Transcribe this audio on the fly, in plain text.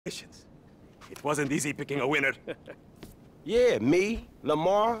It wasn't easy picking a winner. Yeah, me,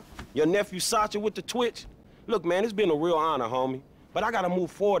 Lamar, your nephew Sacha with the Twitch. Look, man, it's been a real honor, homie. But I gotta move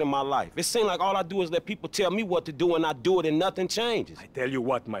forward in my life. It seems like all I do is let people tell me what to do and I do it and nothing changes. I tell you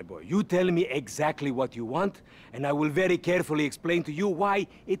what, my boy, you tell me exactly what you want, and I will very carefully explain to you why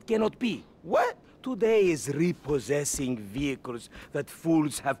it cannot be. What? Today is repossessing vehicles that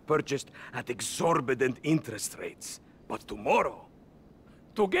fools have purchased at exorbitant interest rates. But tomorrow,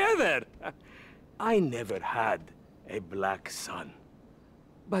 together, I never had a black son.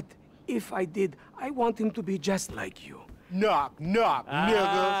 But if I did, I want him to be just like you. Knock, knock,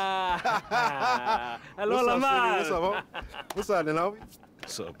 niggas. Hello, Lamar. What's up, homie? What's up, then, homie?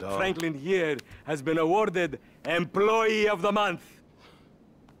 What's up, dog? Franklin here has been awarded Employee of the Month.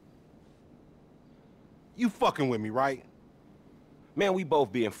 You fucking with me, right? Man, we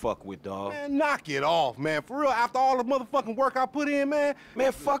both being fucked with, dog. Man, knock it off, man. For real, after all the motherfucking work I put in, man.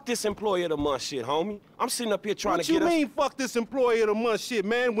 Man, fuck this Employee of the Month shit, homie. I'm sitting up here trying to get us... What you mean, fuck this Employee of the Month shit,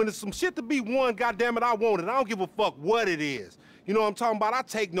 man? When there's some shit to be won, goddammit, I want it. I don't give a fuck what it is. You know what I'm talking about? I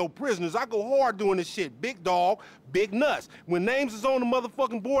take no prisoners. I go hard doing this shit. Big dog, big nuts. When names is on the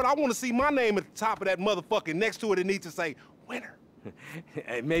motherfucking board, I want to see my name at the top of that motherfucking next to it. It needs to say, winner.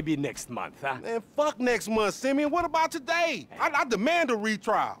 Maybe next month, huh? Man, fuck next month, Simeon. What about today? I demand a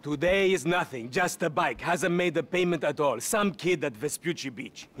retrial. Today is nothing, just a bike. Hasn't made a payment at all. Some kid at Vespucci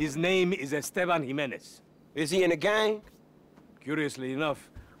Beach. His name is Esteban Jimenez. Is he in the gang? Curiously enough,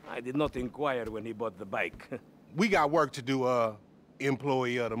 I did not inquire when he bought the bike. We got work to do,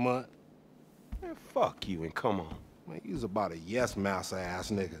 Employee of the Month. Man, fuck you and come on. Man, you's about a yes-mouse ass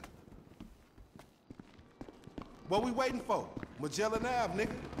nigga. What we waiting for? Magellan Ave,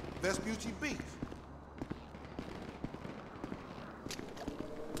 nigga. Vespucci Beach.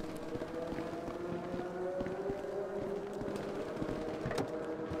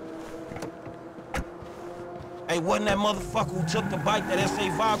 Hey, wasn't that motherfucker who took the bike that S.A.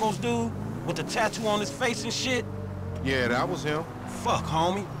 Vagos dude? With the tattoo on his face and shit? Yeah, that was him. Fuck,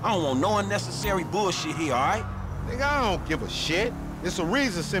 homie. I don't want no unnecessary bullshit here, all right? Nigga, I don't give a shit. It's a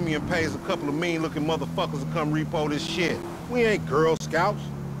reason Simeon pays a couple of mean-looking motherfuckers to come repo this shit. We ain't Girl Scouts.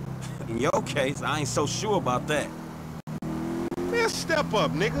 In your case, I ain't so sure about that. Man, step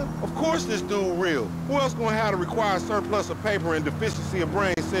up, nigga. Of course this dude real. Who else gonna have the required surplus of paper and deficiency of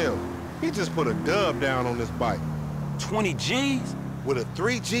brain cells? He just put a dub down on this bike. 20 G's? With a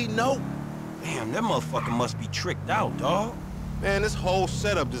 3G note? Damn, that motherfucker must be tricked out, dawg. Man, this whole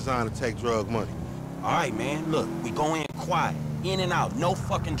setup designed to take drug money. All right, man, look, we go in quiet. In and out, no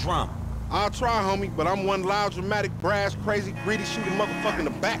fucking drama. I'll try, homie, but I'm one loud, dramatic, brass, crazy, greedy, shooting motherfucker in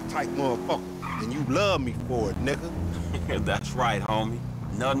the back type motherfucker. And you love me for it, nigga. That's right, homie.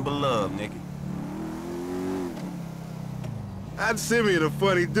 Nothing but love, nigga. That Simeon a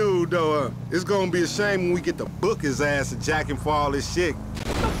funny dude, though. It's gonna be a shame when we get to book his ass and jack him for all this shit.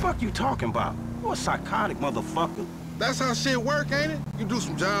 What the fuck you talking about? You a psychotic motherfucker. That's how shit work, ain't it? You do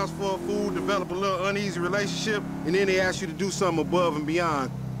some jobs for a fool, develop a little uneasy relationship, and then they ask you to do something above and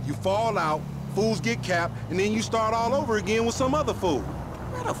beyond. You fall out, fools get capped, and then you start all over again with some other fool.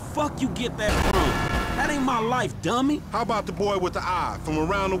 Where the fuck you get that from? That ain't my life, dummy. How about the boy with the eye from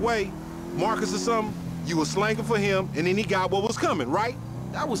around the way? Marcus or something? You was slanking for him, and then he got what was coming, right?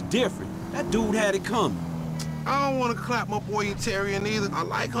 That was different. That dude had it coming. I don't want to clap my boy Interior either. I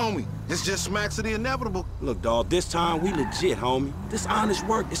like homie. It's just smacks of the inevitable. Look, dawg, this time we legit, homie. This honest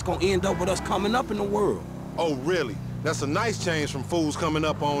work is gonna end up with us coming up in the world. Oh, really? That's a nice change from fools coming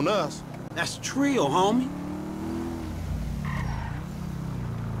up on us. That's trio, homie.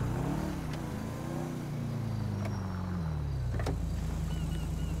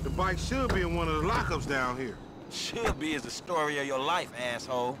 The bike should be in one of the lockups down here. Should be is the story of your life,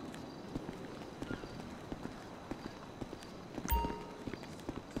 asshole.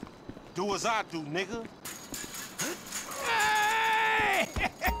 Do as I do, nigga. Hey!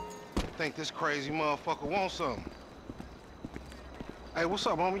 Think this crazy motherfucker wants something. Hey, what's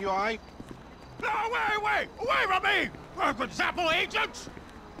up, homie? You all right? No, wait from me! Zappo agents!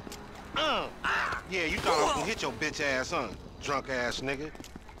 Yeah, you thought I was gonna hit your bitch ass, huh? Drunk ass nigga.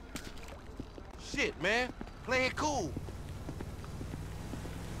 Shit, man. Play it cool.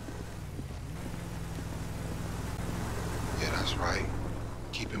 Yeah, that's right.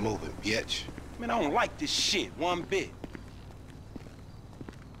 Keep it moving, bitch. Man, I don't like this shit one bit.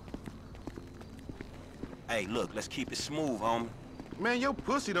 Hey, look, let's keep it smooth, homie. Man, your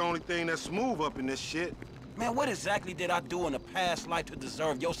pussy the only thing that's smooth up in this shit. Man, what exactly did I do in a past life to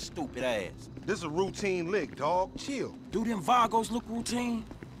deserve your stupid ass? This is a routine lick, dog. Chill. Do them Vagos look routine?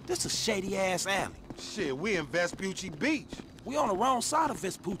 This a shady-ass alley. Shit, we in Vespucci Beach. We on the wrong side of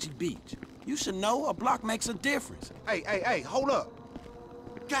Vespucci Beach. You should know a block makes a difference. Hey, hold up.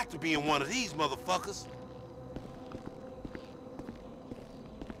 Got to be in one of these motherfuckers.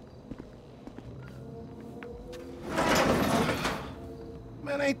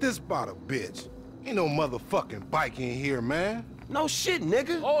 Man, ain't this about a bitch? Ain't no motherfucking bike in here, man. No shit,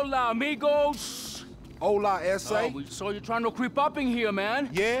 nigga. Hola, amigos. Hola, S.A. We saw you trying to creep up in here, man.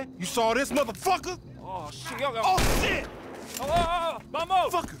 Yeah? You saw this motherfucker? Oh, shit. Oh, shit!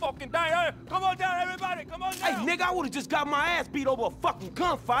 Vamos! Fuck. Fucking down. Come on down, everybody. Come on Hey, down. nigga, I would've just got my ass beat over a fucking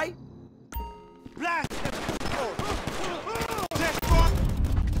gunfight. Blast!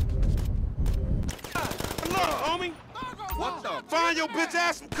 Look, homie. What the? Find your bitch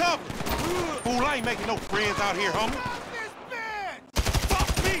ass some cover. Fool, I ain't making no friends out here, homie.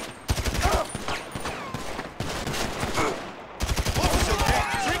 Fuck me! What was your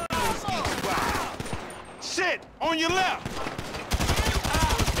daddy drinking these easy? Shit! On your left!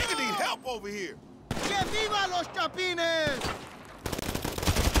 Nigga need help over here! ¡Que viva los chapines!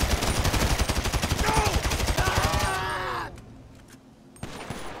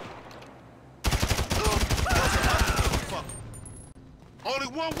 Only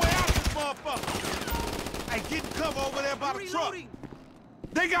one way out this motherfucker! Hey, get in cover over there by the truck!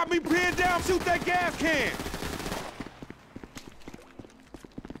 They got me pinned down, shoot that gas can!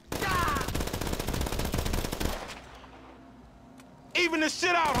 Even the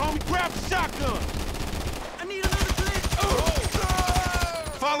shit out, homie. Grab the shotgun. I need another glitch.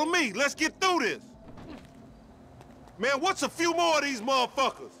 Follow me. Let's get through this. Man, what's a few more of these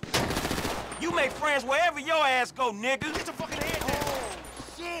motherfuckers? You make friends wherever your ass go, nigga. Get your fucking head down. Oh,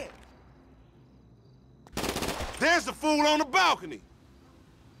 shit. There's the fool on the balcony.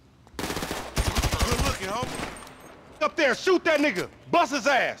 Good looking, homie. Up there, shoot that nigga. Bust his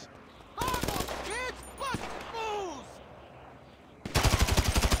ass. Vamos, kids! Bust fools!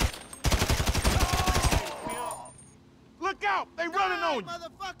 Look out! They running on you.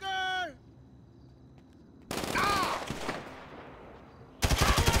 Motherfucker!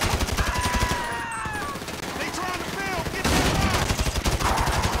 They trying to build. Get that line.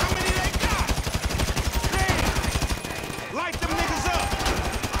 How many they got? Damn. Light them niggas up.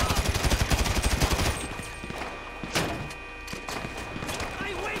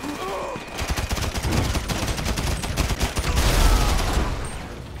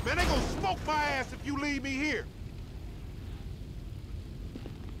 Man, they gonna smoke my ass if you leave me here.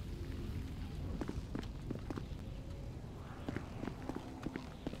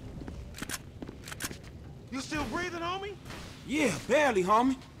 You still breathing, homie? Yeah, barely,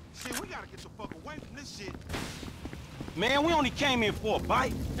 homie. Shit, we gotta get the fuck away from this shit. Man, we only came in for a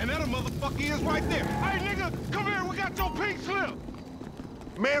bite. And that motherfucker is right there. Hey, nigga, come here, we got your pink slip.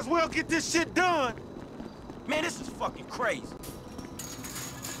 May as well get this shit done. Man, this is fucking crazy.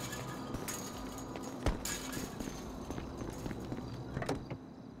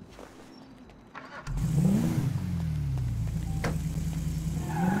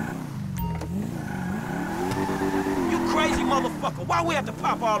 You crazy motherfucker. Why we have to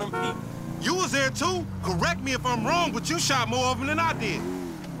pop all them people? You was there too. Correct me if I'm wrong, but you shot more of them than I did.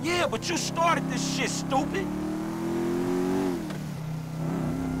 Yeah, but you started this shit, stupid.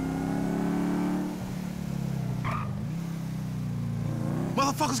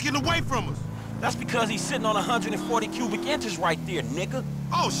 Motherfuckers getting away from us. That's because he's sitting on 140 cubic inches right there, nigga.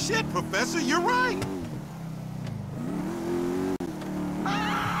 Oh shit, Professor, you're right.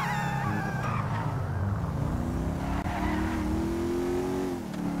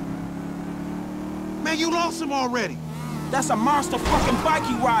 Man, you lost him already. That's a monster fucking bike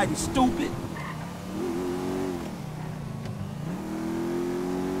he riding, stupid.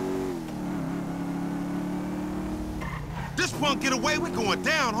 This punk get away, we going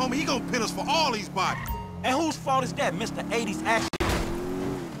down, homie. He gonna pin us for all these bodies. And whose fault is that, Mr. 80s action?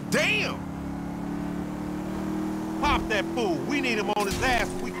 Damn! Pop that fool. We need him on his ass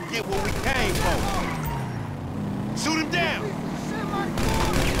so we can get what we came for. Shoot him down.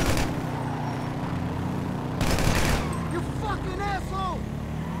 You fucking asshole!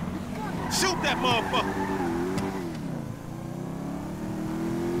 You fucking... Shoot that motherfucker.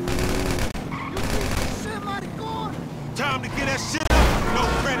 You piece of shit, maricón! Time to get that shit up. No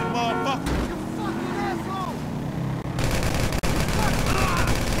credit, motherfucker. You fucking asshole!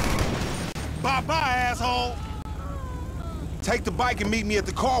 Bye-bye, asshole. Take the bike and meet me at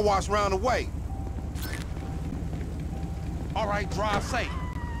the car wash round the way. All right, drive safe.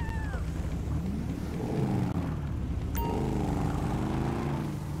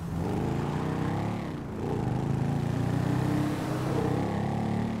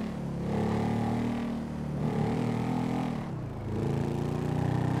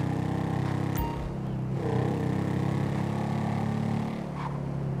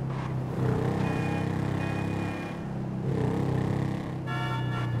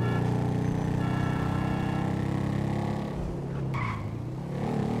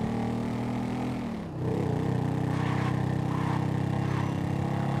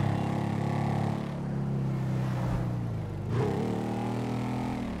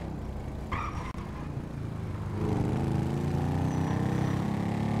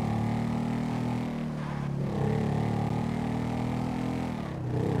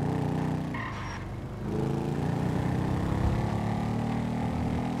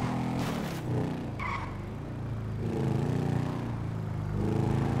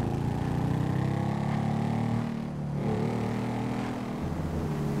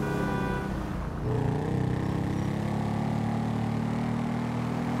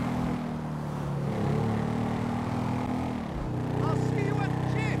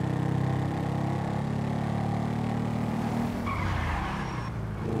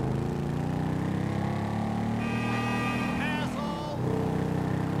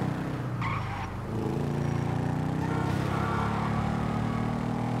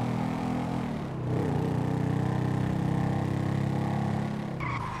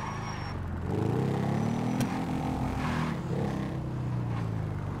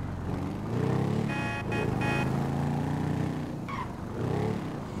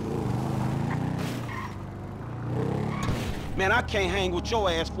 Man, I can't hang with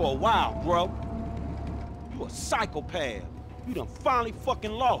your ass for a while, bro. You a psychopath. You done finally fucking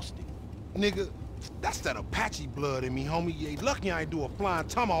lost it. Nigga, that's that Apache blood in me, homie. You ain't lucky I ain't do a flying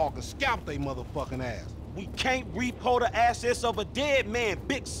tomahawk and scalp they motherfucking ass. We can't repo the assets of a dead man,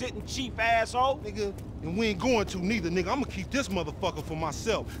 big sitting chief asshole. Nigga, and we ain't going to neither, nigga. I'm gonna keep this motherfucker for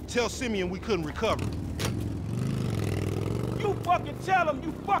myself. Tell Simeon we couldn't recover. You fucking tell him,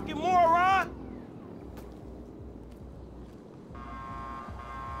 you fucking moron!